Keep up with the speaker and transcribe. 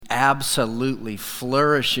absolutely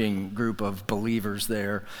flourishing group of believers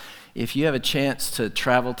there. If you have a chance to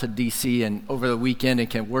travel to D.C. and over the weekend and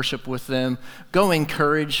can worship with them, go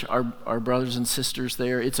encourage our brothers and sisters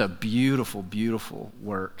there. It's a beautiful, beautiful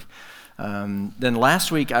work. Then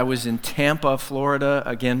last week I was in Tampa, Florida,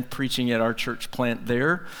 again preaching at our church plant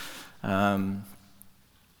there.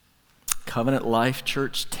 Covenant Life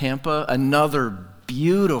Church Tampa, another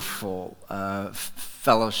beautiful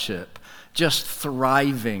fellowship, just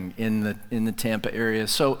thriving in the Tampa area.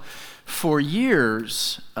 So for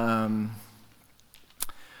years,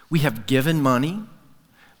 we have given money.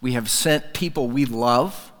 We have sent people we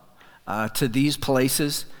love to these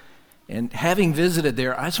places. And having visited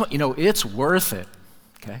there, I just want you to know it's worth it,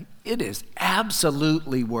 okay? It is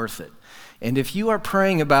absolutely worth it. And if you are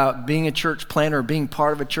praying about being a church plant or being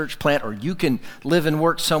part of a church plant, or you can live and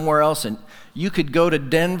work somewhere else, and you could go to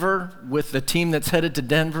Denver with the team that's headed to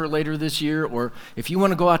Denver later this year, or if you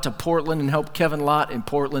want to go out to Portland and help Kevin Lott in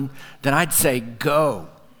Portland, then I'd say go.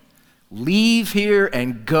 Leave here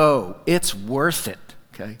and go. It's worth it,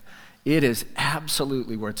 okay? It is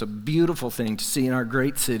absolutely worth it. It's a beautiful thing to see in our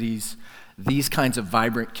great cities these kinds of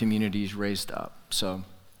vibrant communities raised up. So,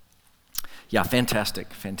 yeah, fantastic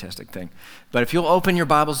thing. But if you'll open your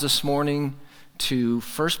Bibles this morning to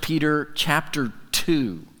 1 Peter chapter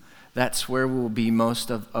 2, that's where we'll be most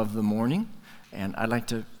of the morning. And I'd like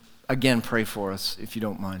to, again, pray for us, if you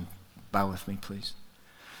don't mind. Bow with me, please.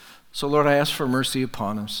 So, Lord, I ask for mercy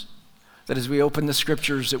upon us, that as we open the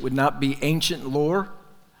Scriptures, it would not be ancient lore,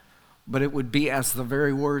 but it would be as the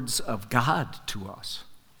very words of God to us.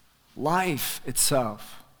 Life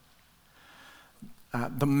itself,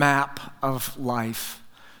 the map of life,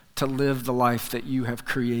 to live the life that you have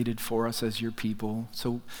created for us as your people.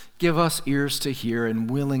 So give us ears to hear and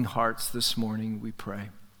willing hearts this morning, we pray.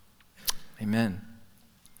 Amen.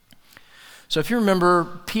 So if you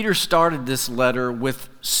remember, Peter started this letter with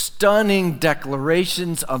stunning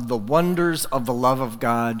declarations of the wonders of the love of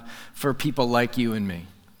God for people like you and me.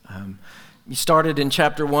 He started in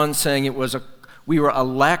chapter 1 saying we were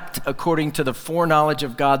elect according to the foreknowledge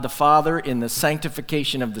of God the Father in the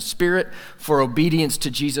sanctification of the Spirit for obedience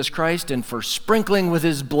to Jesus Christ and for sprinkling with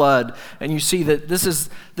his blood. And you see that this is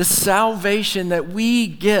the salvation that we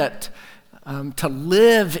get to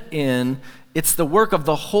live in. It's the work of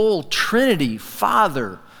the whole Trinity,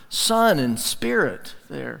 Father, Son, and Spirit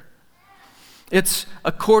there. It's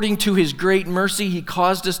according to his great mercy, he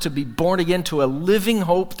caused us to be born again to a living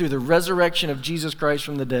hope through the resurrection of Jesus Christ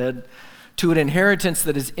from the dead, to an inheritance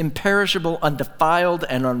that is imperishable, undefiled,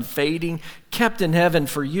 and unfading, kept in heaven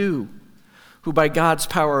for you, who by God's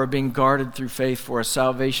power are being guarded through faith for a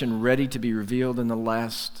salvation ready to be revealed in the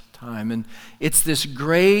last time. And it's this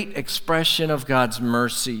great expression of God's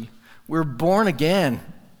mercy. We're born again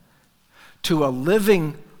to a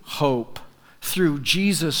living hope through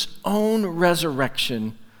Jesus' own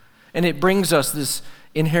resurrection. And it brings us this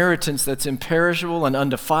inheritance that's imperishable and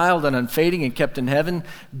undefiled and unfading and kept in heaven,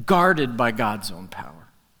 guarded by God's own power.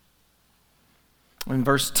 In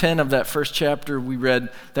verse 10 of that first chapter, we read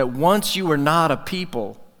that once you were not a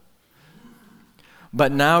people,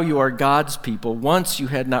 but now you are God's people. Once you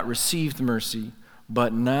had not received mercy,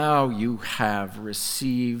 but now you have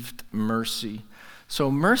received mercy.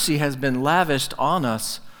 So mercy has been lavished on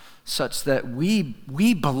us such that we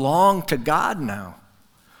belong to God now.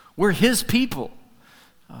 We're his people.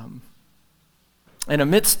 And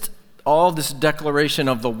amidst all this declaration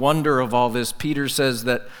of the wonder of all this, Peter says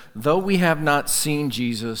that though we have not seen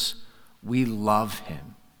Jesus, we love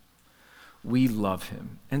him. We love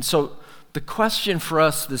him. And so the question for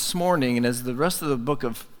us this morning, and as the rest of the book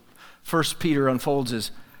of 1 Peter unfolds,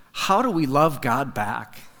 is how do we love God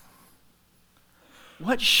back?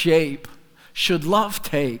 What shape should love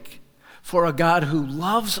take for a God who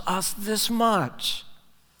loves us this much,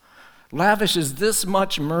 lavishes this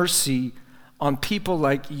much mercy on people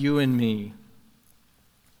like you and me?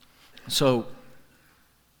 So,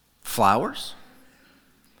 flowers?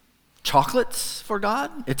 Chocolates for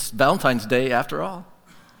God? It's Valentine's Day after all,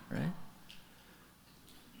 right?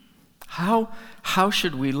 How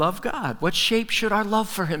should we love God? What shape should our love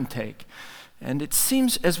for him take? And it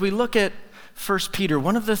seems as we look at 1 Peter,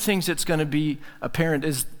 one of the things that's going to be apparent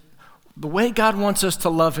is the way God wants us to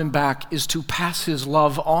love him back is to pass his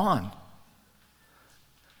love on,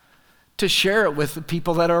 to share it with the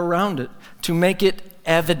people that are around it, to make it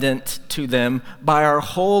evident to them by our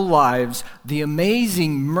whole lives the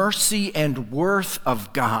amazing mercy and worth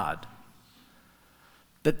of God.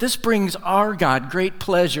 That this brings our God great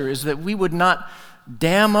pleasure is that we would not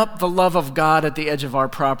dam up the love of God at the edge of our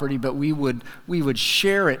property, but we would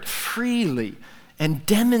share it freely and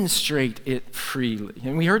demonstrate it freely.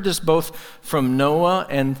 And we heard this both from Noah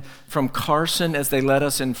and from Carson as they led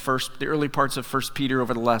us in the early parts of 1 Peter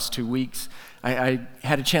over the last 2 weeks. I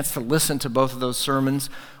had a chance to listen to both of those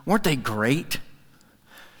sermons. Weren't they great?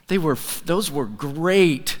 Those were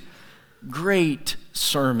great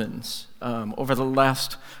sermons over the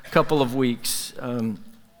last couple of weeks.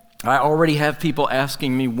 I already have people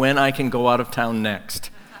asking me when I can go out of town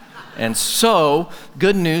next. And so,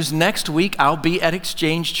 good news, next week I'll be at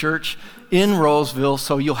Exchange Church in Roseville,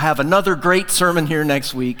 so you'll have another great sermon here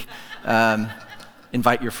next week.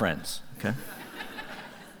 Invite your friends, okay?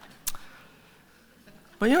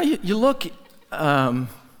 But you look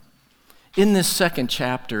in this second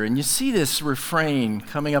chapter, and you see this refrain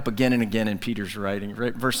coming up again and again in Peter's writing,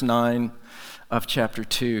 right? Verse 9 of chapter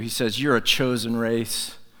 2, he says, "You're a chosen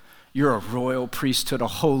race. You're a royal priesthood, a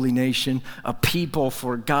holy nation, a people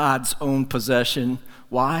for God's own possession."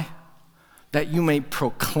 Why? "That you may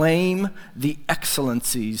proclaim the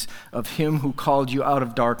excellencies of him who called you out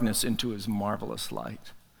of darkness into his marvelous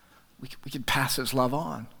light." We could pass his love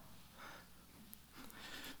on.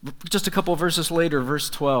 Just a couple of verses later, verse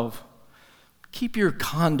 12. "Keep your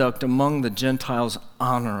conduct among the Gentiles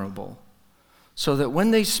honorable, so that when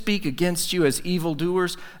they speak against you as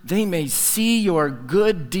evildoers, they may see your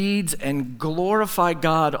good deeds and glorify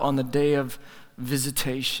God on the day of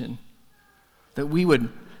visitation." That we would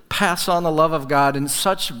pass on the love of God in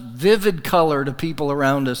such vivid color to people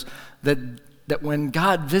around us that when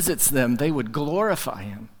God visits them, they would glorify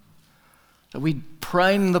him. That we'd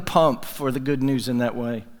prime the pump for the good news in that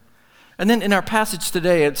way. And then in our passage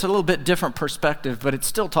today, it's a little bit different perspective, but it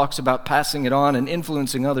still talks about passing it on and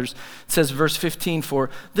influencing others. It says, verse 15,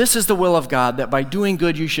 "For this is the will of God, that by doing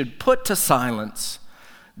good you should put to silence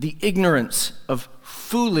the ignorance of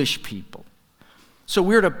foolish people." So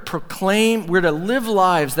we're to live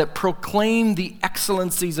lives that proclaim the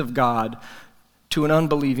excellencies of God to an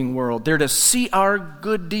unbelieving world. They're to see our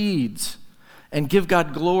good deeds and give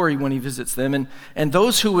God glory when he visits them. And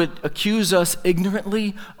those who would accuse us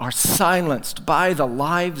ignorantly are silenced by the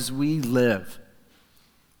lives we live.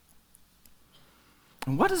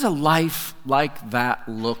 And what does a life like that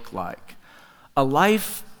look like? A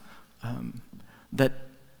life that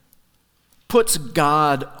puts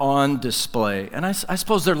God on display. And I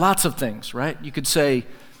suppose there are lots of things, right? You could say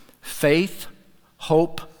faith,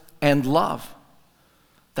 hope, and love.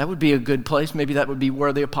 That would be a good place. Maybe that would be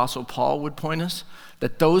where the Apostle Paul would point us,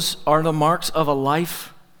 that those are the marks of a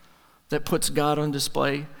life that puts God on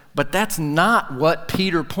display. But that's not what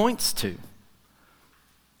Peter points to,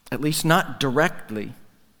 at least not directly.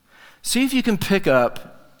 See if you can pick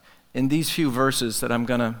up in these few verses that I'm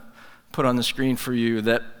going to put on the screen for you,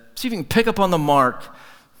 see if you can pick up on the mark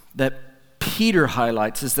that Peter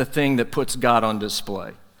highlights as the thing that puts God on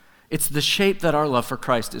display. It's the shape that our love for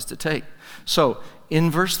Christ is to take. So, in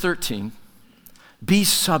verse 13, "Be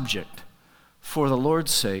subject for the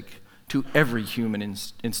Lord's sake to every human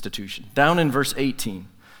institution." Down in verse 18,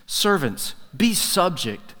 "Servants, be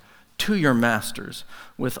subject to your masters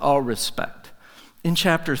with all respect." In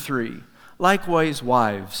chapter 3, "Likewise,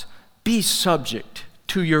 wives, be subject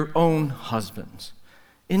to your own husbands."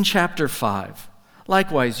 In chapter 5,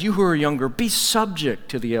 "Likewise, you who are younger, be subject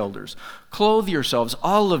to the elders. Clothe yourselves,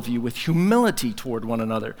 all of you, with humility toward one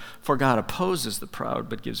another, for God opposes the proud,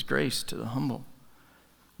 but gives grace to the humble."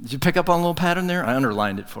 Did you pick up on a little pattern there? I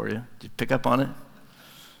underlined it for you. Did you pick up on it?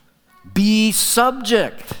 Be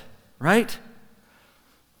subject, right?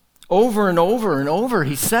 Over and over and over,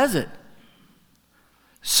 he says it.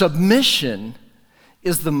 Submission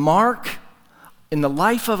is the mark in the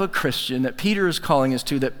life of a Christian that Peter is calling us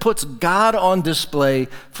to, that puts God on display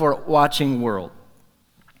for a watching world.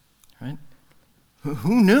 Right?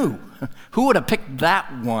 Who knew? Who would have picked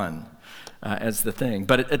that one as the thing?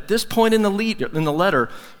 But at this point in the letter,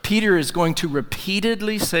 Peter is going to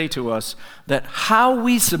repeatedly say to us that how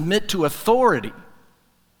we submit to authority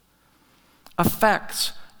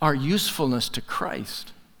affects our usefulness to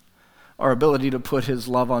Christ, our ability to put his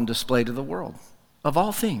love on display to the world, of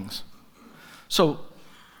all things. So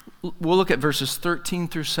we'll look at verses 13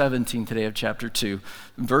 through 17 today of chapter 2.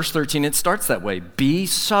 In verse 13, it starts that way. "Be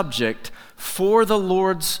subject for the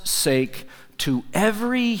Lord's sake to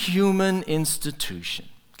every human institution."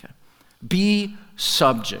 Okay. Be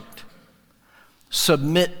subject.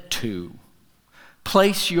 Submit to.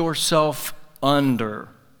 Place yourself under.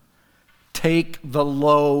 Take the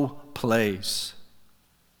low place.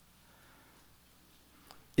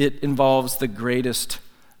 It involves the greatest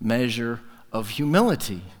measure of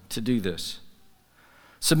humility to do this.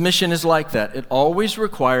 Submission is like that. It always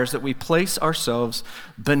requires that we place ourselves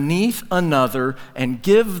beneath another and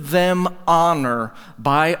give them honor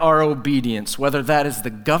by our obedience, whether that is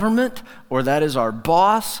the government, or that is our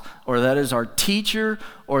boss, or that is our teacher,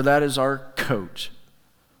 or that is our coach.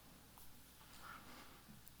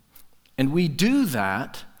 And we do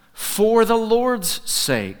that for the Lord's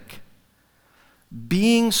sake.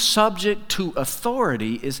 Being subject to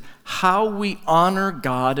authority is how we honor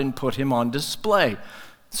God and put him on display.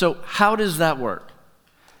 So how does that work?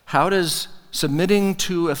 How does submitting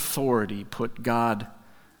to authority put God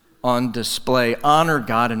on display, honor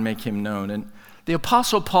God and make him known? And the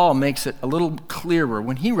Apostle Paul makes it a little clearer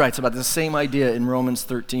when he writes about the same idea in Romans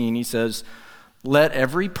 13. He says, "Let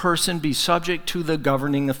every person be subject to the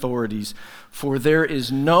governing authorities, for there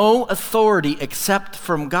is no authority except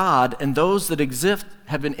from God, and those that exist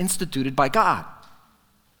have been instituted by God.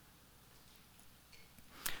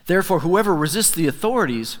 Therefore, whoever resists the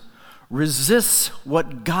authorities resists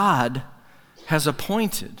what God has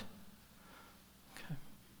appointed." Okay.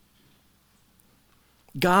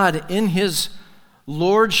 God, in his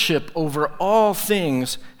lordship over all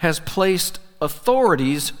things, has placed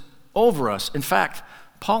authorities over us. In fact,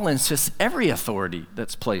 Paul insists every authority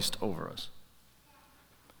that's placed over us.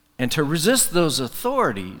 And to resist those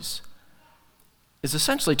authorities is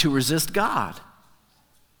essentially to resist God.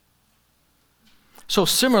 So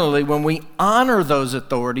similarly, when we honor those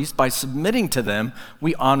authorities by submitting to them,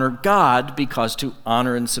 we honor God, because to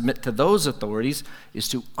honor and submit to those authorities is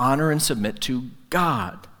to honor and submit to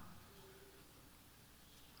God.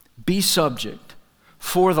 Be subject,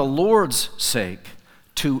 for the Lord's sake,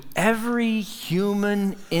 to every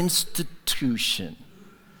human institution.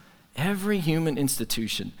 Every human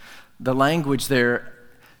institution. The language there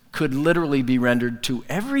could literally be rendered to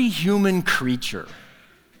every human creature.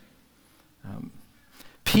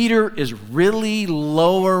 Peter is really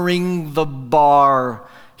lowering the bar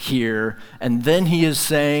here, and then he is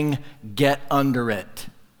saying, get under it.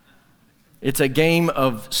 It's a game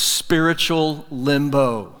of spiritual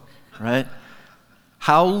limbo, right?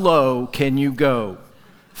 How low can you go?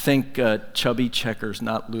 Think chubby checkers,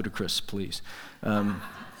 not ludicrous, please.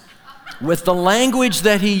 With the language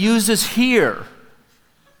that he uses here,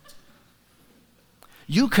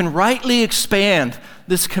 you can rightly expand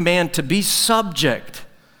this command to be subject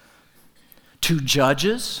to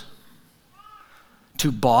judges,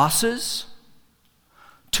 to bosses,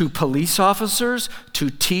 to police officers,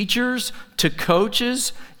 to teachers, to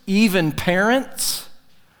coaches, even parents,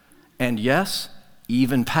 and yes,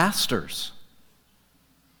 even pastors.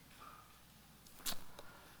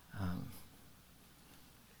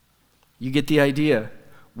 You get the idea.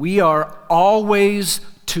 We are always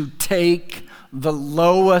to take the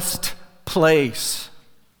lowest place,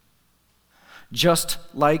 just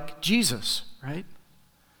like Jesus, right?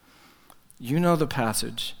 You know the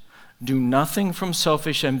passage. Do nothing from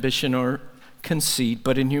selfish ambition or conceit,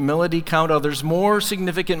 but in humility count others more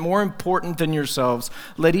significant, more important than yourselves.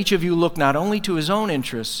 Let each of you look not only to his own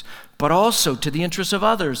interests, but also to the interests of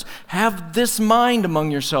others. Have this mind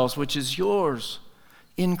among yourselves, which is yours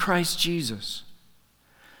in Christ Jesus.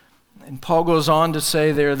 And Paul goes on to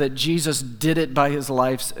say there that Jesus did it by his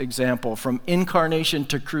life's example, from incarnation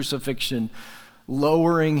to crucifixion,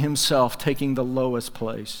 lowering himself, taking the lowest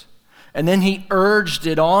place. And then he urged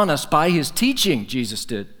it on us by his teaching, Jesus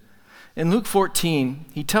did. In Luke 14,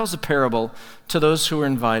 he tells a parable to those who were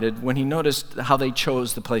invited when he noticed how they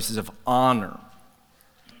chose the places of honor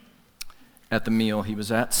at the meal he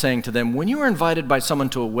was at, saying to them, when you are invited by someone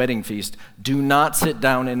to a wedding feast, do not sit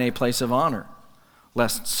down in a place of honor,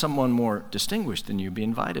 lest someone more distinguished than you be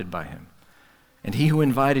invited by him. And he who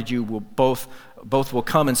invited you will both will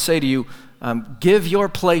come and say to you, give your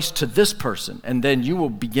place to this person, and then you will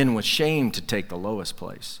begin with shame to take the lowest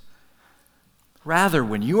place. Rather,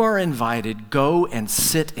 when you are invited, go and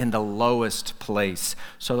sit in the lowest place,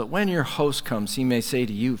 so that when your host comes, he may say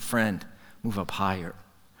to you, friend, move up higher.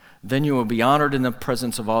 Then you will be honored in the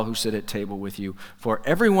presence of all who sit at table with you. For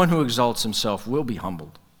everyone who exalts himself will be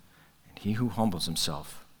humbled, and he who humbles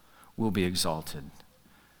himself will be exalted.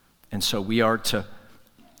 And so we are to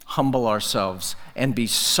humble ourselves and be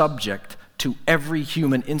subject to every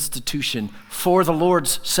human institution for the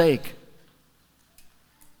Lord's sake.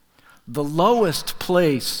 The lowest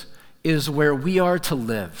place is where we are to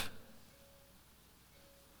live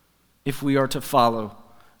if we are to follow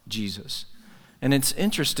Jesus. And it's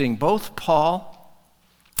interesting, both Paul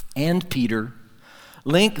and Peter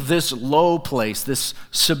link this low place, this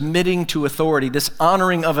submitting to authority, this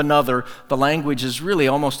honoring of another. The language is really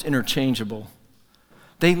almost interchangeable.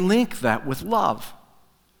 They link that with love.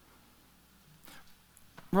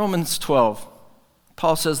 Romans 12,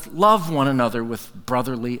 Paul says, love one another with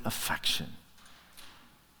brotherly affection.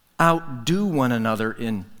 Outdo one another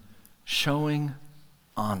in showing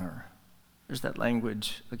honor. There's that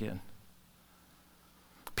language again.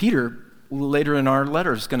 Peter, later in our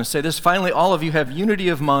letter, is going to say this, finally, all of you have unity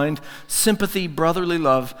of mind, sympathy, brotherly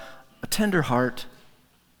love, a tender heart,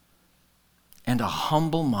 and a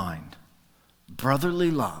humble mind. Brotherly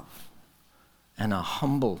love and a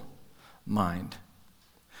humble mind.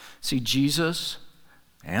 See, Jesus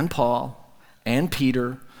and Paul and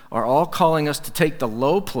Peter are all calling us to take the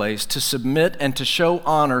low place, to submit and to show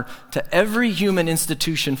honor to every human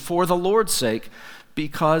institution for the Lord's sake,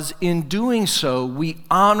 because in doing so, we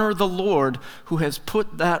honor the Lord who has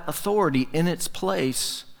put that authority in its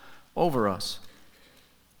place over us.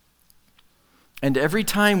 And every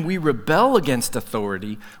time we rebel against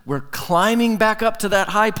authority, we're climbing back up to that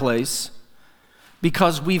high place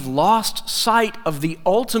because we've lost sight of the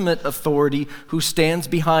ultimate authority who stands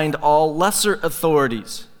behind all lesser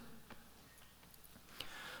authorities.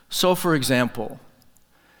 So, for example,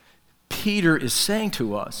 Peter is saying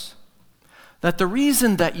to us that the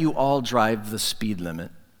reason that you all drive the speed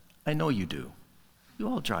limit, I know you do. You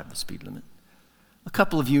all drive the speed limit. A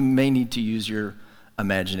couple of you may need to use your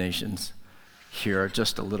imaginations here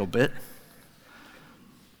just a little bit.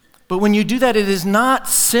 But when you do that, it is not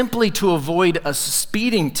simply to avoid a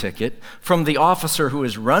speeding ticket from the officer who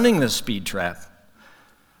is running the speed trap,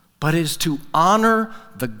 but is to honor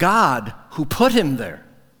the God who put him there.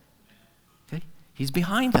 Okay? He's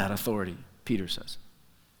behind that authority, Peter says.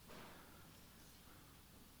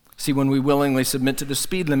 See, when we willingly submit to the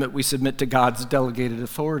speed limit, we submit to God's delegated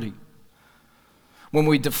authority. When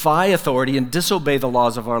we defy authority and disobey the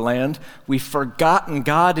laws of our land, we've forgotten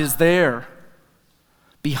God is there,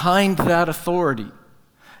 behind that authority,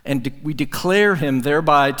 and we declare him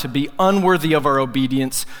thereby to be unworthy of our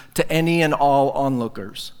obedience to any and all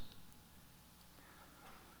onlookers.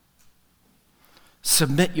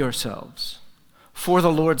 Submit yourselves, for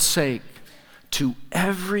the Lord's sake, to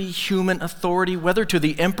every human authority, whether to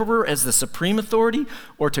the emperor as the supreme authority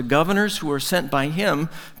or to governors who are sent by him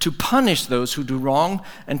to punish those who do wrong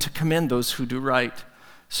and to commend those who do right.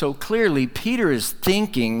 So clearly, Peter is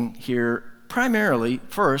thinking here primarily,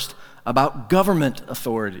 first, about government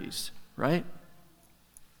authorities, right?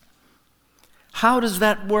 How does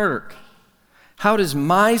that work? How does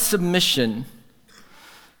my submission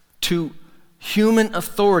to human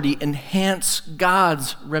authority enhance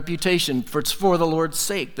God's reputation? It's for the Lord's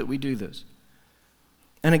sake that we do this.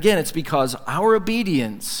 And again, it's because our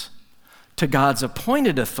obedience to God's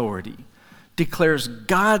appointed authority declares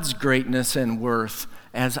God's greatness and worth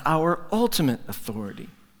as our ultimate authority.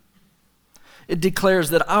 It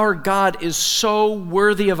declares that our God is so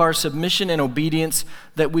worthy of our submission and obedience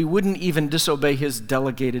that we wouldn't even disobey his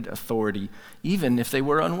delegated authority, even if they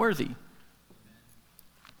were unworthy.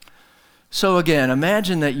 So again,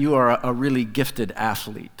 imagine that you are a really gifted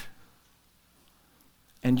athlete.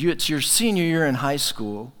 And it's your senior year in high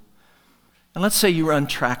school. And let's say you run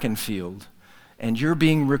track and field, and you're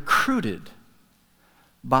being recruited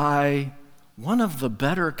by one of the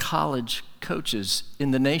better college coaches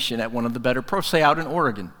in the nation at one of the better pros, say out in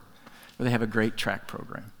Oregon, where they have a great track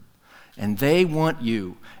program. And they want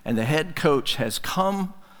you, and the head coach has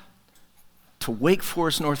come to Wake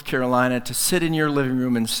Forest, North Carolina to sit in your living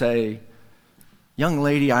room and say, young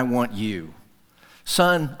lady, I want you.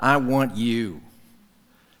 Son, I want you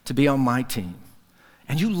to be on my team.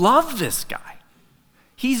 And you love this guy.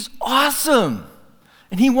 He's awesome.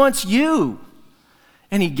 And he wants you.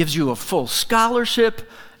 And he gives you a full scholarship,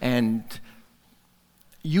 and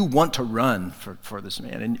you want to run for this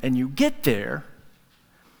man. And you get there,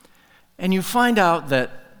 and you find out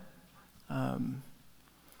that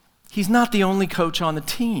he's not the only coach on the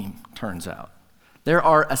team, turns out. There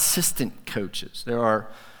are assistant coaches. There are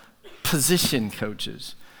position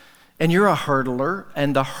coaches. And you're a hurdler,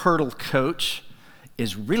 and the hurdle coach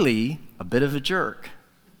is really a bit of a jerk.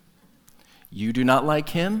 You do not like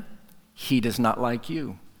him. He does not like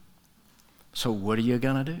you. So what are you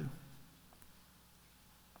going to do?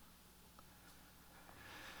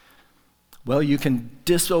 Well, you can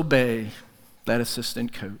disobey that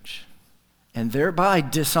assistant coach and thereby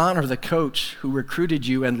dishonor the coach who recruited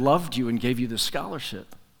you and loved you and gave you the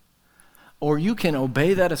scholarship. Or you can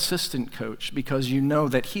obey that assistant coach because you know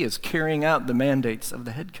that he is carrying out the mandates of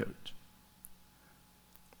the head coach.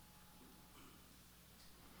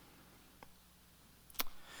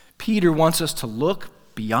 Peter wants us to look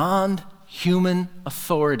beyond human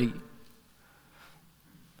authority,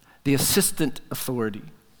 the assistant authority,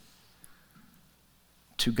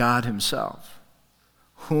 to God himself,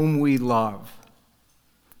 whom we love,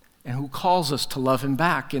 and who calls us to love him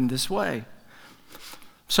back in this way.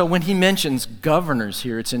 So when he mentions governors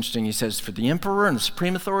here, it's interesting. He says for the emperor and the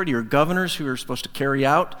supreme authority, or governors who are supposed to carry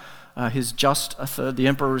out the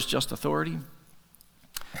emperor's just authority.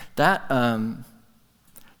 That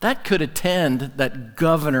could attend, that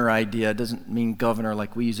governor idea doesn't mean governor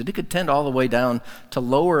like we use it. It could tend all the way down to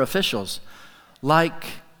lower officials, like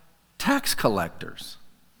tax collectors.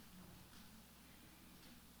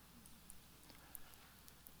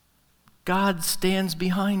 God stands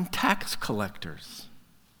behind tax collectors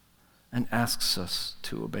and asks us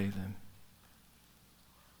to obey them.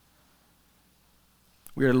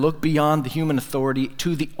 We are to look beyond the human authority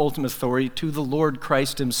to the ultimate authority, to the Lord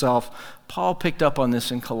Christ himself. Paul picked up on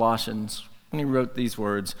this in Colossians when he wrote these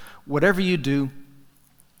words, "Whatever you do,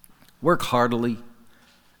 work heartily,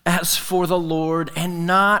 as for the Lord and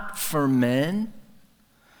not for men,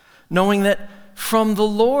 knowing that from the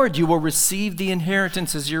Lord you will receive the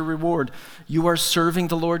inheritance as your reward. You are serving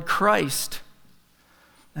the Lord Christ."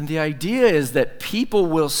 And the idea is that people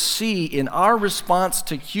will see in our response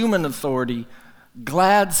to human authority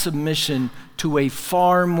glad submission to a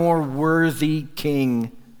far more worthy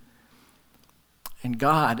king. And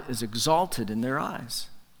God is exalted in their eyes.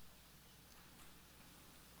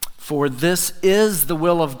 For this is the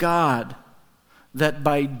will of God, that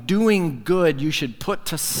by doing good you should put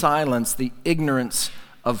to silence the ignorance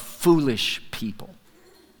of foolish people.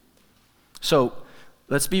 So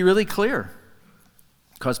let's be really clear,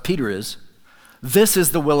 because Peter is. This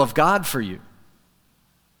is the will of God for you.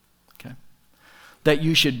 Okay? That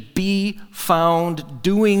you should be found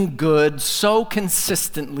doing good so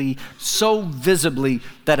consistently, so visibly,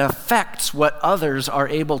 that affects what others are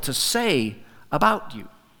able to say about you.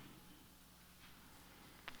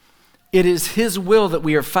 It is his will that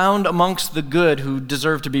we are found amongst the good who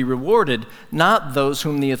deserve to be rewarded, not those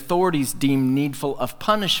whom the authorities deem needful of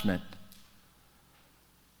punishment.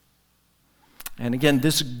 And again,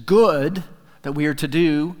 this good that we are to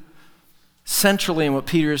do, centrally in what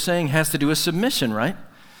Peter is saying, has to do with submission, right?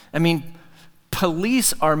 I mean,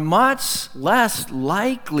 police are much less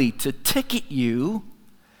likely to ticket you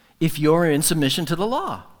if you're in submission to the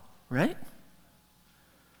law, right?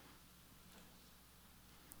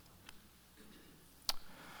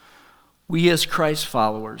 We as Christ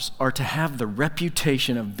followers are to have the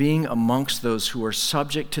reputation of being amongst those who are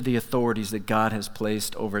subject to the authorities that God has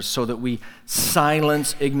placed over us, so that we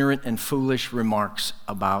silence ignorant and foolish remarks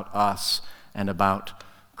about us and about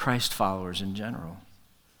Christ followers in general.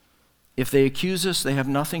 If they accuse us, they have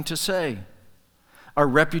nothing to say. Our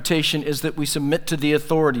reputation is that we submit to the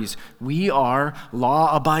authorities. We are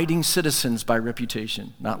law-abiding citizens by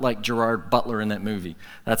reputation, not like Gerard Butler in that movie.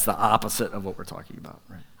 That's the opposite of what we're talking about,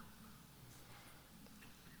 right?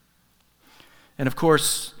 And of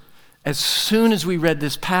course, as soon as we read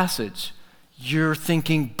this passage, you're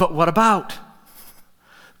thinking, but what about?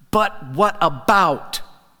 But what about?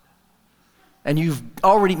 And you've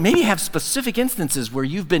already maybe have specific instances where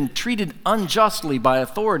you've been treated unjustly by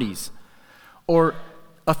authorities, or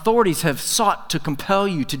authorities have sought to compel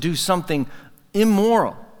you to do something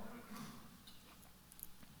immoral.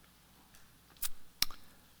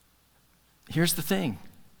 Here's the thing.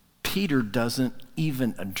 Peter doesn't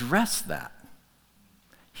even address that.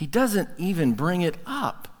 He doesn't even bring it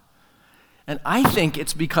up. And I think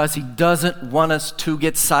it's because he doesn't want us to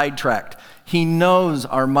get sidetracked. He knows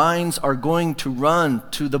our minds are going to run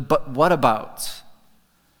to the whatabouts.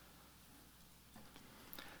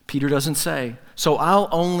 Peter doesn't say. So I'll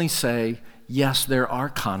only say, yes, there are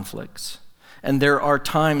conflicts. And there are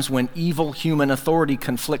times when evil human authority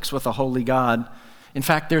conflicts with a holy God. In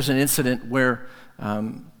fact, there's an incident where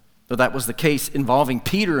that was the case involving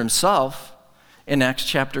Peter himself. In Acts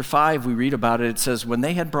chapter 5, we read about it. It says, when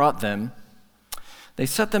they had brought them, they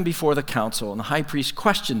set them before the council, and the high priest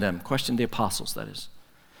questioned the apostles, that is,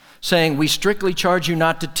 saying, we strictly charge you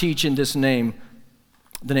not to teach in this name,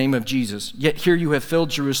 the name of Jesus. Yet here you have filled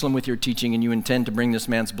Jerusalem with your teaching, and you intend to bring this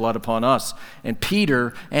man's blood upon us. And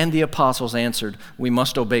Peter and the apostles answered, we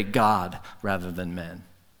must obey God rather than men.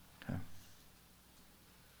 Okay.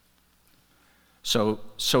 So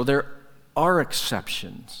there are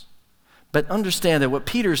exceptions. But understand that what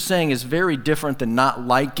Peter's saying is very different than not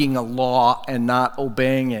liking a law and not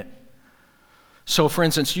obeying it. So, for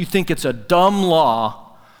instance, you think it's a dumb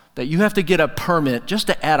law that you have to get a permit just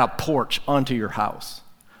to add a porch onto your house.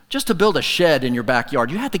 Just to build a shed in your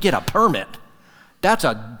backyard, you have to get a permit. That's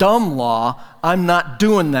a dumb law. I'm not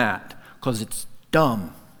doing that because it's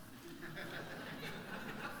dumb.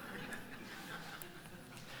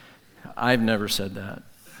 I've never said that.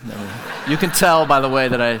 Never. You can tell, by the way,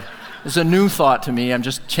 that it's a new thought to me. I'm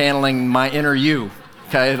just channeling my inner you.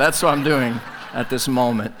 okay? That's what I'm doing at this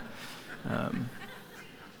moment.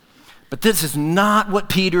 But this is not what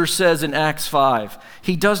Peter says in Acts 5.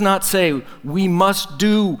 He does not say, we must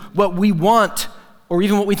do what we want or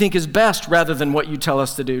even what we think is best rather than what you tell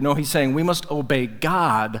us to do. No, he's saying we must obey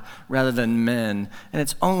God rather than men. And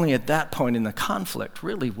it's only at that point in the conflict,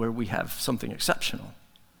 really, where we have something exceptional.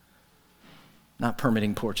 Not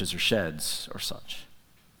permitting porches or sheds or such.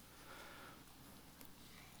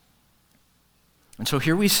 And so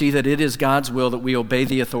here we see that it is God's will that we obey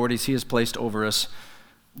the authorities he has placed over us.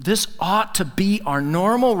 This ought to be our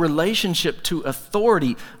normal relationship to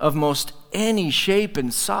authority of most any shape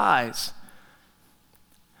and size.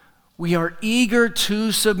 We are eager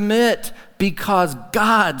to submit because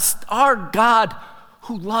our God,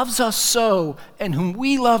 who loves us so and whom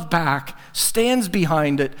we love back, stands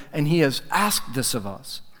behind it, and he has asked this of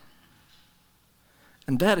us.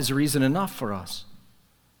 And that is reason enough for us.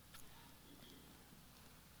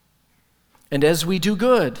 And as we do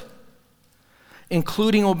good,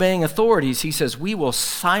 including obeying authorities, he says, we will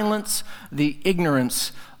silence the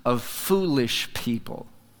ignorance of foolish people.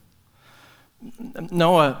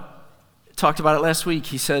 Noah talked about it last week.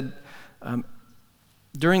 He said,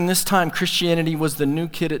 during this time, Christianity was the new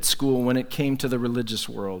kid at school when it came to the religious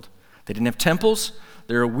world. They didn't have temples.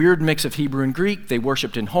 They're a weird mix of Hebrew and Greek. They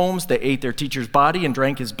worshiped in homes. They ate their teacher's body and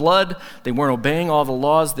drank his blood. They weren't obeying all the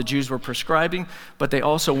laws the Jews were prescribing, but they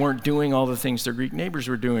also weren't doing all the things their Greek neighbors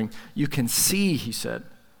were doing. You can see, he said,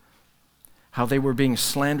 how they were being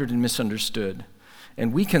slandered and misunderstood.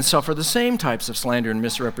 And we can suffer the same types of slander and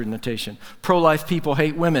misrepresentation. Pro-life people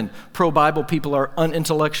hate women. Pro-Bible people are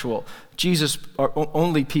unintellectual.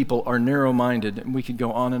 Jesus-only people are narrow-minded, and we could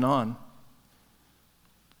go on and on.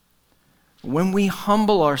 When we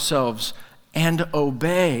humble ourselves and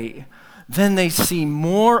obey, then they see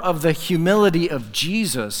more of the humility of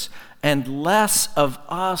Jesus and less of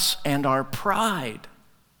us and our pride.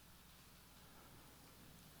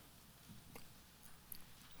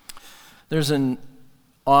 There's an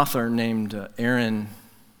author named Aaron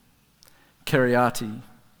Kheriaty,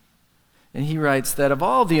 and he writes that of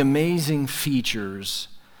all the amazing features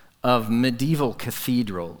of medieval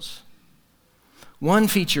cathedrals, one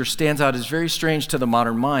feature stands out as very strange to the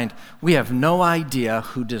modern mind. We have no idea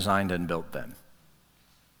who designed and built them.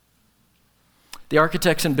 The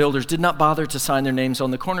architects and builders did not bother to sign their names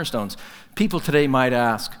on the cornerstones. People today might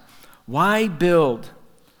ask, why build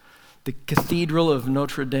the Cathedral of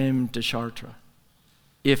Notre Dame de Chartres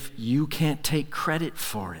if you can't take credit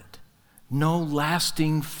for it? No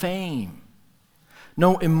lasting fame,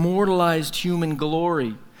 no immortalized human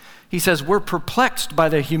glory. He says, we're perplexed by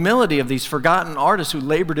the humility of these forgotten artists who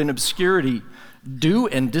labored in obscurity, do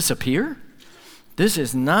and disappear. This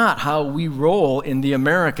is not how we roll in the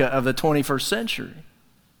America of the 21st century.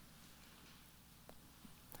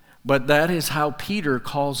 But that is how Peter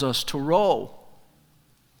calls us to roll.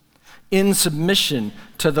 In submission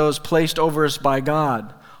to those placed over us by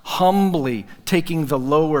God, humbly taking the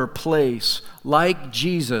lower place, like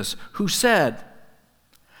Jesus, who said,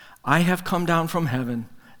 I have come down from heaven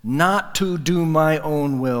not to do my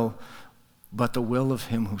own will, but the will of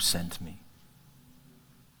him who sent me.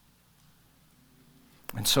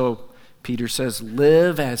 And so Peter says,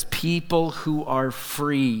 live as people who are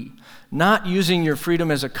free, not using your freedom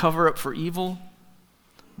as a cover-up for evil,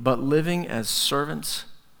 but living as servants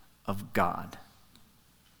of God.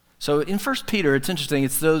 So in 1 Peter, it's interesting.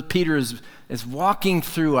 It's though Peter is walking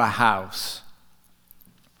through a house,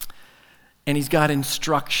 and he's got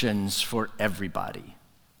instructions for everybody.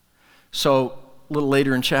 So a little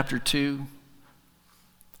later in chapter 2,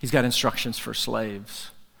 he's got instructions for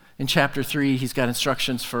slaves. In chapter 3, he's got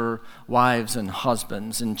instructions for wives and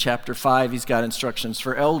husbands. In chapter 5, he's got instructions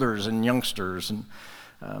for elders and youngsters. And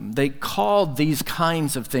they called these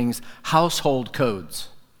kinds of things household codes.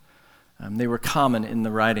 They were common in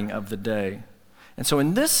the writing of the day. And so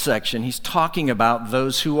in this section, he's talking about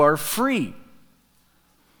those who are free.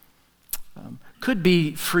 Could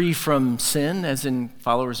be free from sin, as in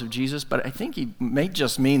followers of Jesus, but I think he may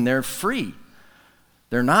just mean they're free.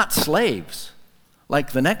 They're not slaves,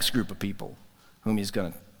 like the next group of people whom he's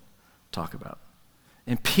going to talk about.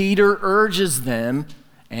 And Peter urges them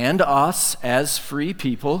and us as free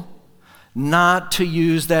people not to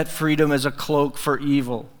use that freedom as a cloak for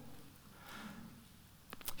evil.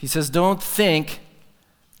 He says, don't think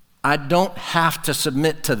I don't have to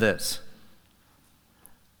submit to this.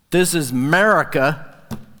 This is America,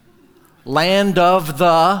 land of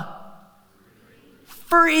the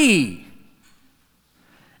free.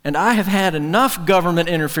 And I have had enough government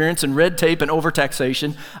interference and red tape and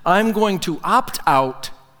overtaxation. I'm going to opt out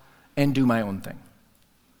and do my own thing.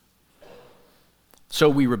 So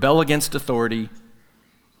we rebel against authority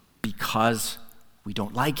because we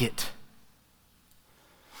don't like it.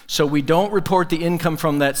 So we don't report the income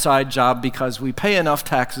from that side job because we pay enough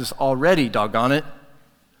taxes already, doggone it.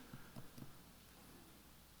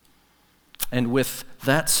 And with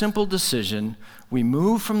that simple decision, we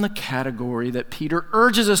move from the category that Peter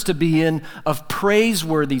urges us to be in of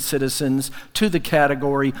praiseworthy citizens to the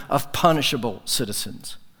category of punishable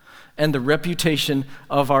citizens. And the reputation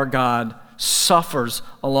of our God suffers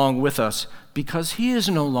along with us because he is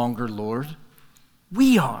no longer Lord.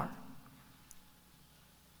 We are.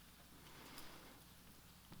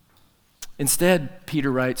 Instead,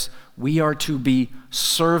 Peter writes, we are to be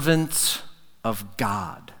servants of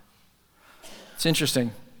God. It's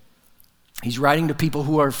interesting. He's writing to people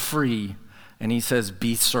who are free, and he says,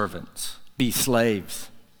 be servants, be slaves.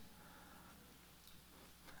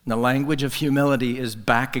 And the language of humility is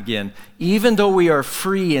back again. Even though we are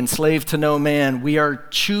free and slave to no man, we are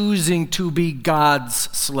choosing to be God's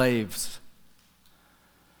slaves.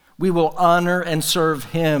 We will honor and serve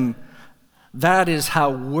him. That is how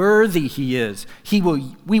worthy he is. We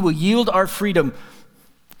will yield our freedom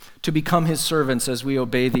to become his servants as we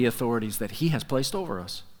obey the authorities that he has placed over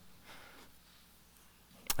us.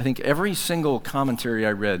 I think every single commentary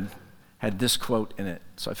I read had this quote in it,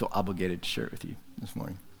 so I feel obligated to share it with you this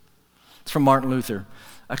morning. It's from Martin Luther.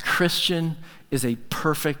 A Christian is a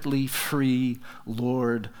perfectly free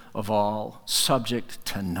Lord of all, subject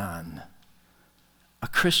to none. A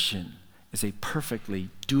Christian is a perfectly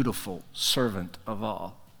dutiful servant of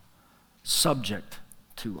all, subject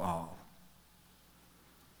to all.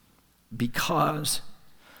 Because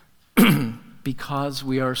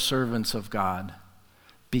we are servants of God,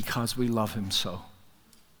 because we love him so.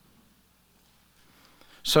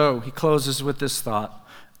 So he closes with this thought: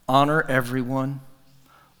 honor everyone,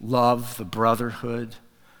 love the brotherhood,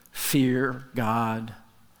 fear God,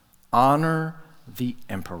 honor the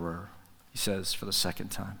emperor, he says for the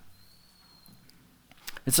second time.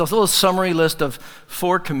 It's a little summary list of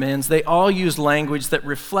 4 commands. They all use language that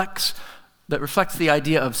reflects the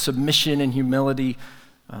idea of submission and humility.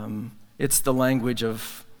 It's the language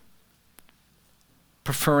of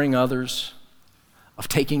preferring others, of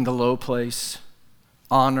taking the low place,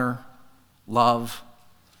 honor, love,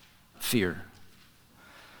 fear.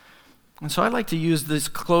 And so I'd like to use this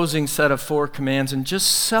closing set of 4 commands and just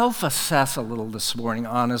self-assess a little this morning,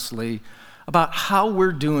 honestly, about how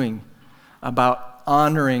we're doing about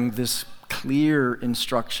honoring this clear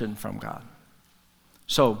instruction from God.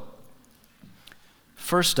 So,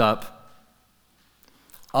 first up,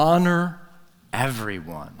 honor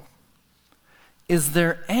everyone. Is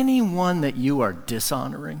there anyone that you are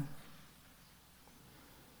dishonoring?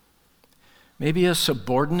 Maybe a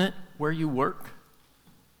subordinate where you work?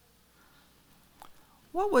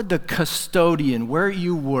 What would the custodian where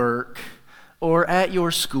you work or at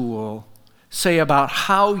your school say about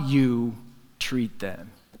how you treat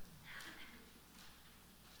them?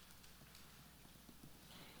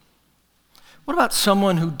 What about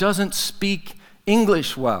someone who doesn't speak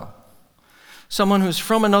English well? Someone who's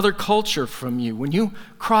from another culture from you. When you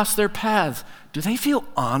cross their paths, do they feel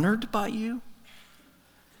honored by you?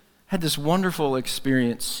 I had this wonderful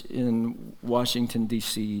experience in Washington,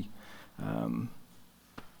 D.C.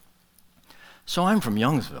 So I'm from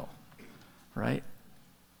Youngsville, right?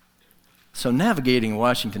 So navigating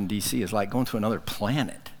Washington, D.C. is like going to another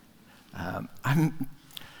planet.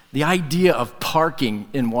 The idea of parking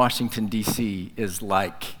in Washington, D.C. is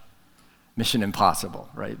like Mission Impossible,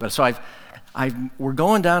 right? But so we're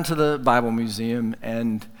going down to the Bible Museum,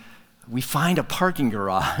 and we find a parking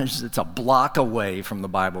garage that's a block away from the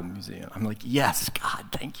Bible Museum. I'm like, yes, God,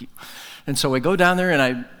 thank you. And so we go down there,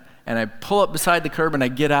 and I pull up beside the curb, and I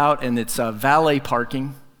get out, and it's valet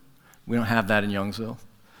parking. We don't have that in Youngsville.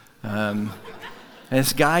 And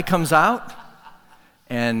this guy comes out,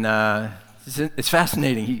 and it's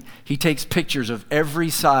fascinating. He takes pictures of every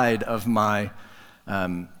side of my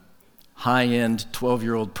high-end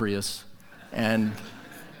 12-year-old Prius, and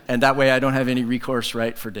that way I don't have any recourse,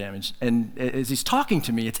 right, for damage. And as he's talking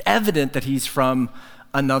to me, it's evident that he's from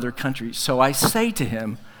another country. So I say to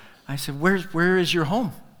him, I said, where is your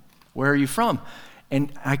home? Where are you from?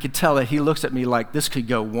 And I could tell that he looks at me like this could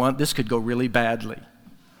go really badly.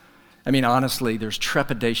 I mean, honestly, there's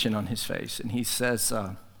trepidation on his face. And he says,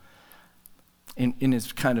 in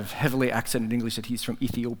his kind of heavily accented English, that he's from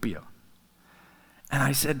Ethiopia. And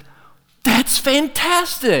I said, that's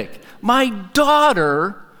fantastic. My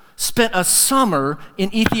daughter spent a summer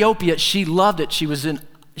in Ethiopia. She loved it. She was in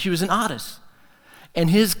Addis. And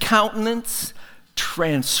his countenance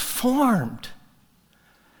transformed.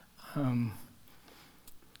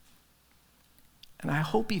 And I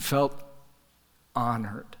hope he felt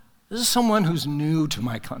honored. This is someone who's new to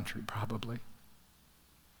my country, probably.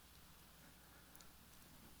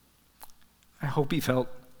 I hope he felt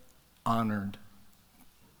honored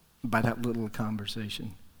by that little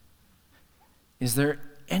conversation. Is there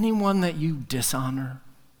anyone that you dishonor?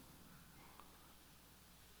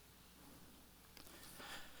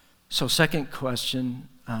 So second question,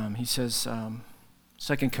 he says,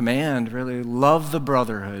 second command, really, love the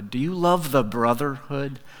brotherhood. Do you love the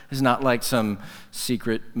brotherhood? It's not like some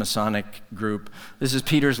secret Masonic group. This is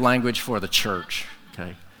Peter's language for the church,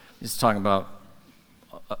 okay? He's talking about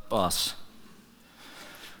us.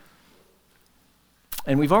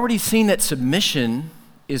 And we've already seen that submission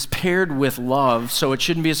is paired with love, so it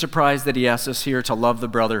shouldn't be a surprise that he asks us here to love the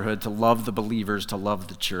brotherhood, to love the believers, to love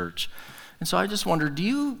the church. And so I just wonder, do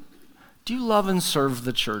you love and serve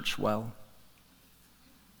the church well?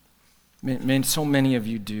 So many of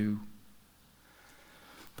you do.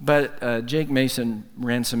 But Jake Mason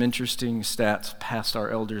ran some interesting stats past our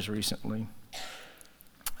elders recently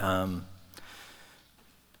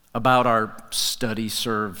about our study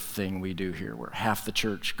serve thing we do here, where half the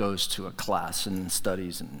church goes to a class and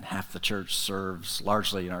studies and half the church serves,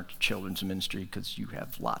 largely in our children's ministry because you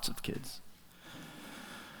have lots of kids.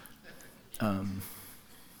 And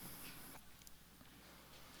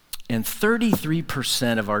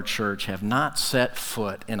 33% of our church have not set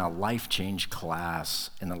foot in a life change class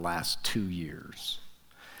in the last 2 years.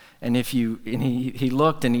 And he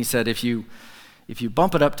looked and he said, if you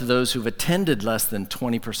bump it up to those who've attended less than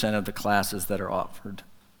 20% of the classes that are offered,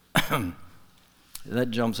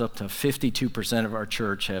 that jumps up to 52% of our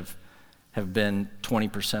church have been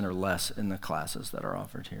 20% or less in the classes that are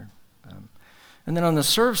offered here. And then on the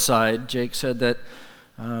serve side, Jake said that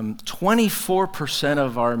 24%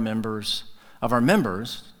 of our members,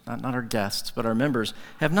 not our guests, but our members,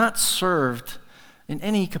 have not served in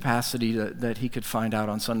any capacity that he could find out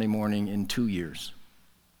on Sunday morning in 2 years.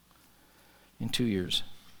 In 2 years.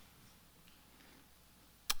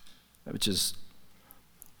 Which is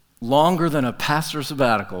longer than a pastor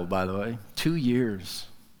sabbatical, by the way. 2 years.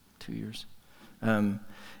 2 years.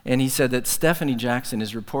 And he said that Stephanie Jackson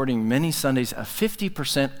is reporting many Sundays a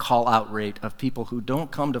 50% call-out rate of people who don't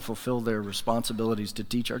come to fulfill their responsibilities to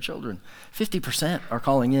teach our children. 50% are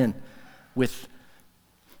calling in with,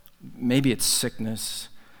 maybe it's sickness,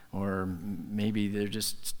 or maybe they're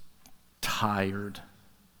just tired.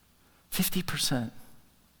 50%.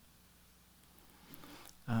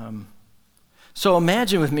 So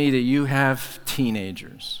imagine with me that you have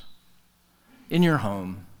teenagers in your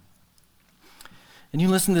home, and you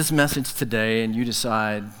listen to this message today and you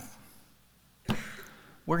decide,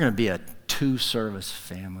 we're going to be a 2-service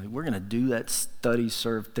family. We're going to do that study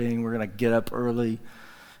serve thing. We're going to get up early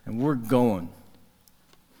and we're going.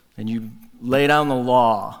 And you lay down the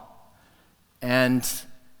law, and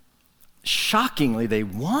shockingly, they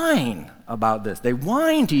whine about this. They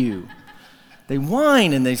whine to you. They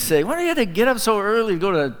whine and they say, why do you have to get up so early to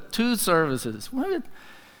go to 2 services?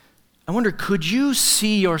 I wonder, could you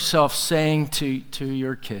see yourself saying to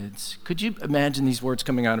your kids, could you imagine these words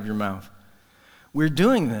coming out of your mouth? We're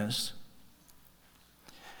doing this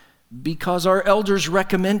because our elders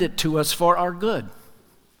recommend it to us for our good.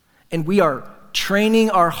 And we are training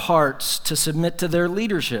our hearts to submit to their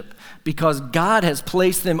leadership because God has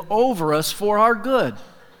placed them over us for our good.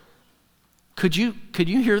 Could you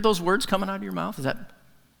hear those words coming out of your mouth?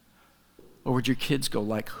 Or would your kids go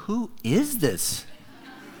like, who is this?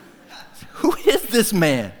 Who is this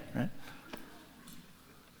man? Right?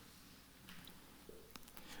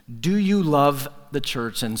 Do you love the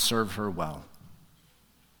church and serve her well?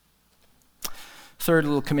 Third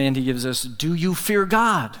little command he gives us, do you fear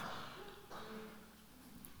God?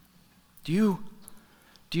 Do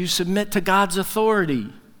you submit to God's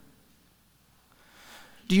authority?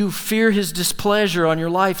 Do you fear his displeasure on your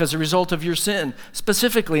life as a result of your sin?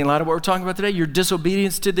 Specifically, in light of what we're talking about today, your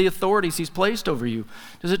disobedience to the authorities he's placed over you.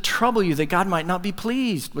 Does it trouble you that God might not be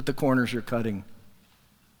pleased with the corners you're cutting?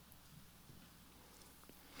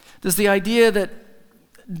 Does the idea that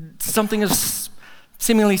something as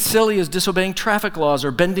seemingly silly as disobeying traffic laws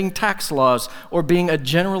or bending tax laws or being a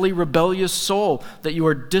generally rebellious soul, that you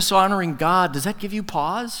are dishonoring God, does that give you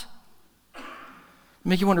pause?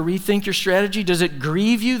 Make you want to rethink your strategy? Does it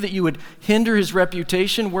grieve you that you would hinder his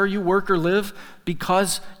reputation where you work or live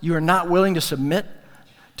because you are not willing to submit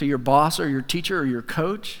to your boss or your teacher or your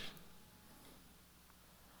coach?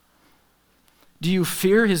 Do you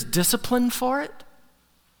fear his discipline for it?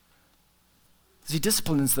 Because he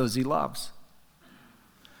disciplines those he loves.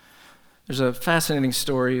 There's a fascinating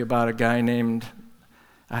story about a guy named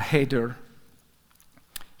Ahadur.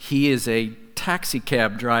 He is a taxi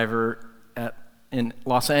cab driver in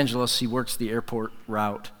Los Angeles. He works the airport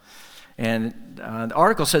route. And the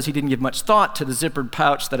article says he didn't give much thought to the zippered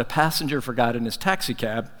pouch that a passenger forgot in his taxi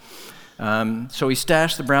cab. So he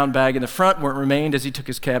stashed the brown bag in the front where it remained as he took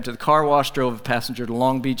his cab to the car wash, drove a passenger to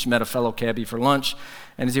Long Beach, met a fellow cabbie for lunch.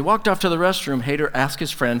 And as he walked off to the restroom, Hader asked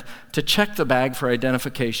his friend to check the bag for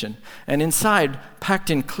identification. And inside,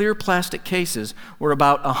 packed in clear plastic cases, were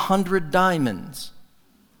about 100 diamonds,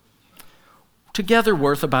 together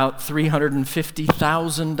worth about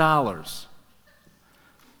 $350,000.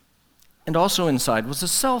 And also inside was a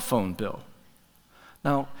cell phone bill.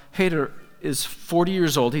 Now, Hader is 40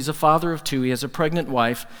 years old. He's a father of two. He has a pregnant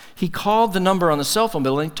wife. He called the number on the cell phone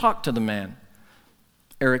bill and he talked to the man,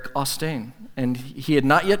 Eric Ostain. And he had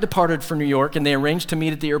not yet departed for New York, and they arranged to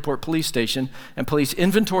meet at the airport police station, and police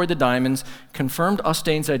inventoried the diamonds, confirmed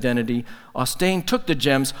Ostain's identity. Ostain took the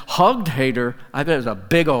gems, hugged Hader, I bet it was a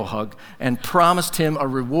big old hug, and promised him a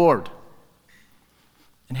reward.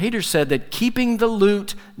 And Hader said that keeping the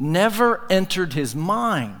loot never entered his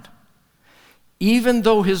mind, even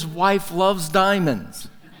though his wife loves diamonds.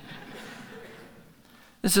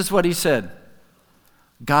 This is what he said: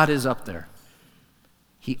 God is up there.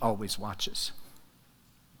 He always watches.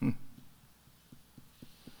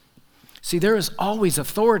 See, there is always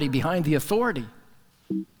authority behind the authority.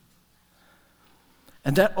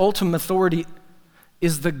 And that ultimate authority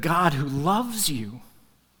is the God who loves you.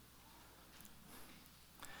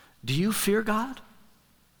 Do you fear God?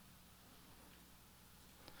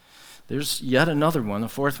 There's yet another one, a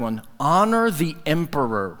fourth one. Honor the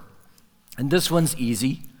emperor. And this one's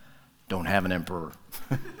easy. Don't have an emperor.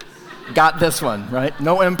 Got this one, right?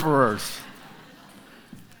 No emperors.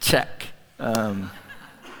 Check. But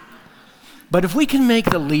if we can make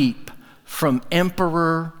the leap from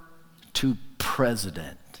emperor to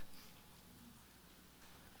president,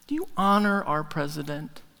 do you honor our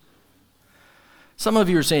president? Some of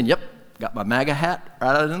you are saying, yep, got my MAGA hat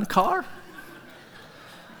right out in the car.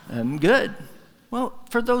 I'm good. Well,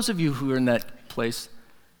 for those of you who are in that place,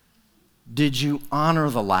 did you honor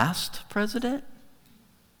the last president?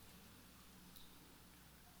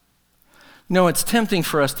 No, it's tempting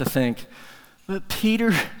for us to think, but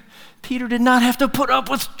Peter did not have to put up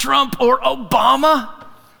with Trump or Obama,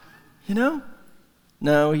 you know?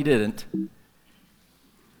 No, he didn't.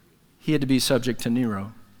 He had to be subject to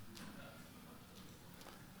Nero.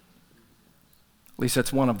 At least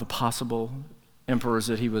that's one of the possible emperors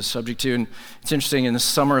that he was subject to. And it's interesting, in the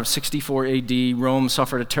summer of 64 AD, Rome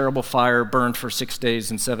suffered a terrible fire, burned for 6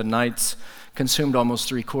 days and 7 nights, consumed almost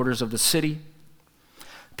 3/4 of the city.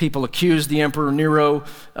 People accused the Emperor Nero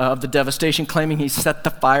of the devastation, claiming he set the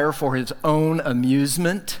fire for his own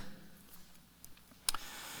amusement.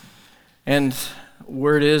 And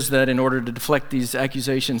word is that in order to deflect these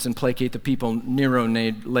accusations and placate the people, Nero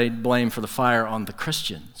laid blame for the fire on the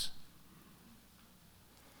Christians.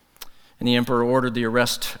 And the emperor ordered the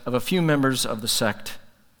arrest of a few members of the sect.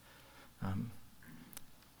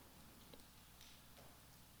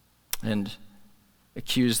 And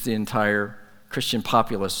accused the entire Christian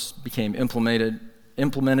populace, became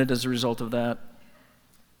implemented as a result of that.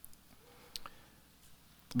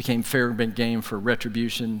 It became fair game for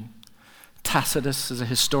retribution. Tacitus is a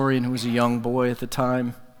historian who was a young boy at the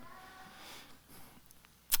time.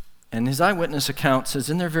 And his eyewitness account says,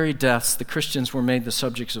 in their very deaths, the Christians were made the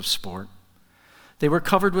subjects of sport. They were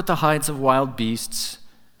covered with the hides of wild beasts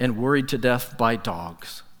and worried to death by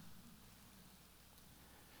dogs.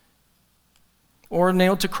 Or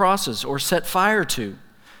nailed to crosses, or set fire to,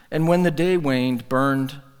 and when the day waned,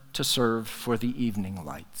 burned to serve for the evening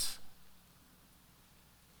lights.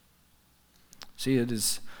 See,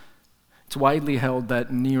 it's widely held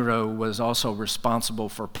that Nero was also responsible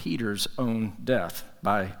for Peter's own death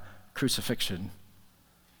by crucifixion.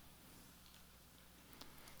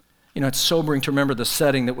 You know, it's sobering to remember the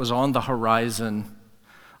setting that was on the horizon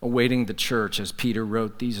awaiting the church as Peter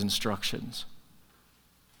wrote these instructions.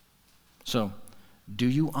 So, do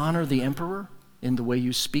you honor the emperor in the way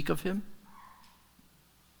you speak of him?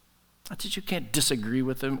 Not that you can't disagree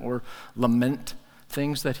with him or lament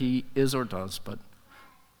things that he is or does, but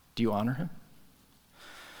do you honor him?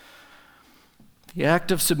 The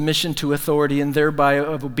act of submission to authority and thereby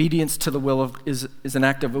of obedience to the will of is an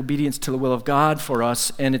act of obedience to the will of God for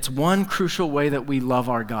us, and it's one crucial way that we love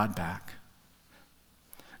our God back.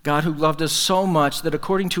 God who loved us so much that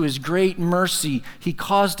according to his great mercy, he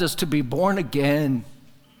caused us to be born again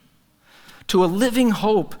to a living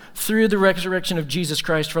hope through the resurrection of Jesus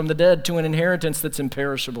Christ from the dead, to an inheritance that's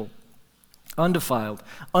imperishable, undefiled,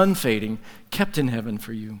 unfading, kept in heaven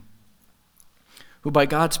for you, who by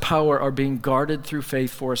God's power are being guarded through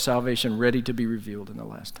faith for a salvation ready to be revealed in the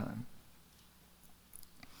last time.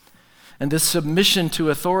 And this submission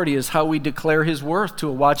to authority is how we declare his worth to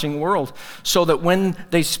a watching world, so that when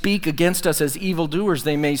they speak against us as evildoers,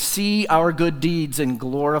 they may see our good deeds and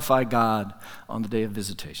glorify God on the day of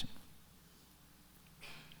visitation.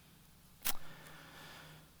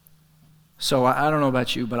 So I don't know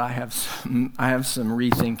about you, but I have some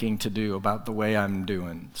rethinking to do about the way I'm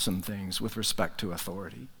doing some things with respect to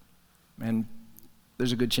authority. And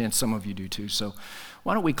there's a good chance some of you do too. So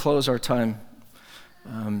why don't we close our time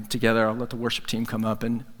together. I'll let the worship team come up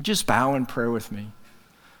and just bow in prayer with me.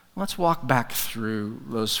 Let's walk back through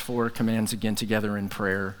those 4 commands again together in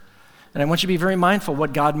prayer. And I want you to be very mindful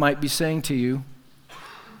what God might be saying to you,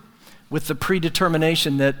 with the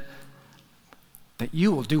predetermination that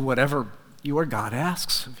you will do whatever your God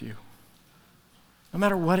asks of you, no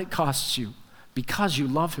matter what it costs you, because you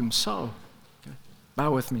love him so. Okay.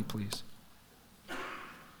 Bow with me, please.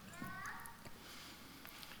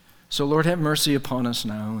 So, Lord, have mercy upon us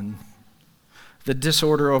now, and the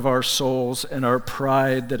disorder of our souls and our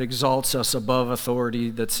pride that exalts us above authority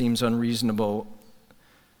that seems unreasonable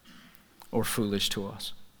or foolish to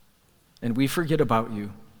us. And we forget about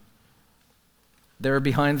you. There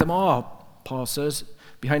behind them all, Paul says,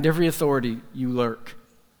 behind every authority you lurk.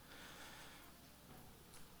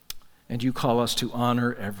 And you call us to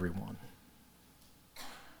honor everyone.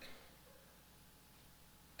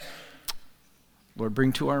 Lord,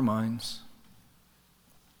 bring to our minds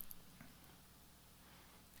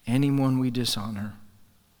anyone we dishonor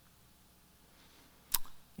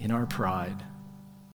in our pride,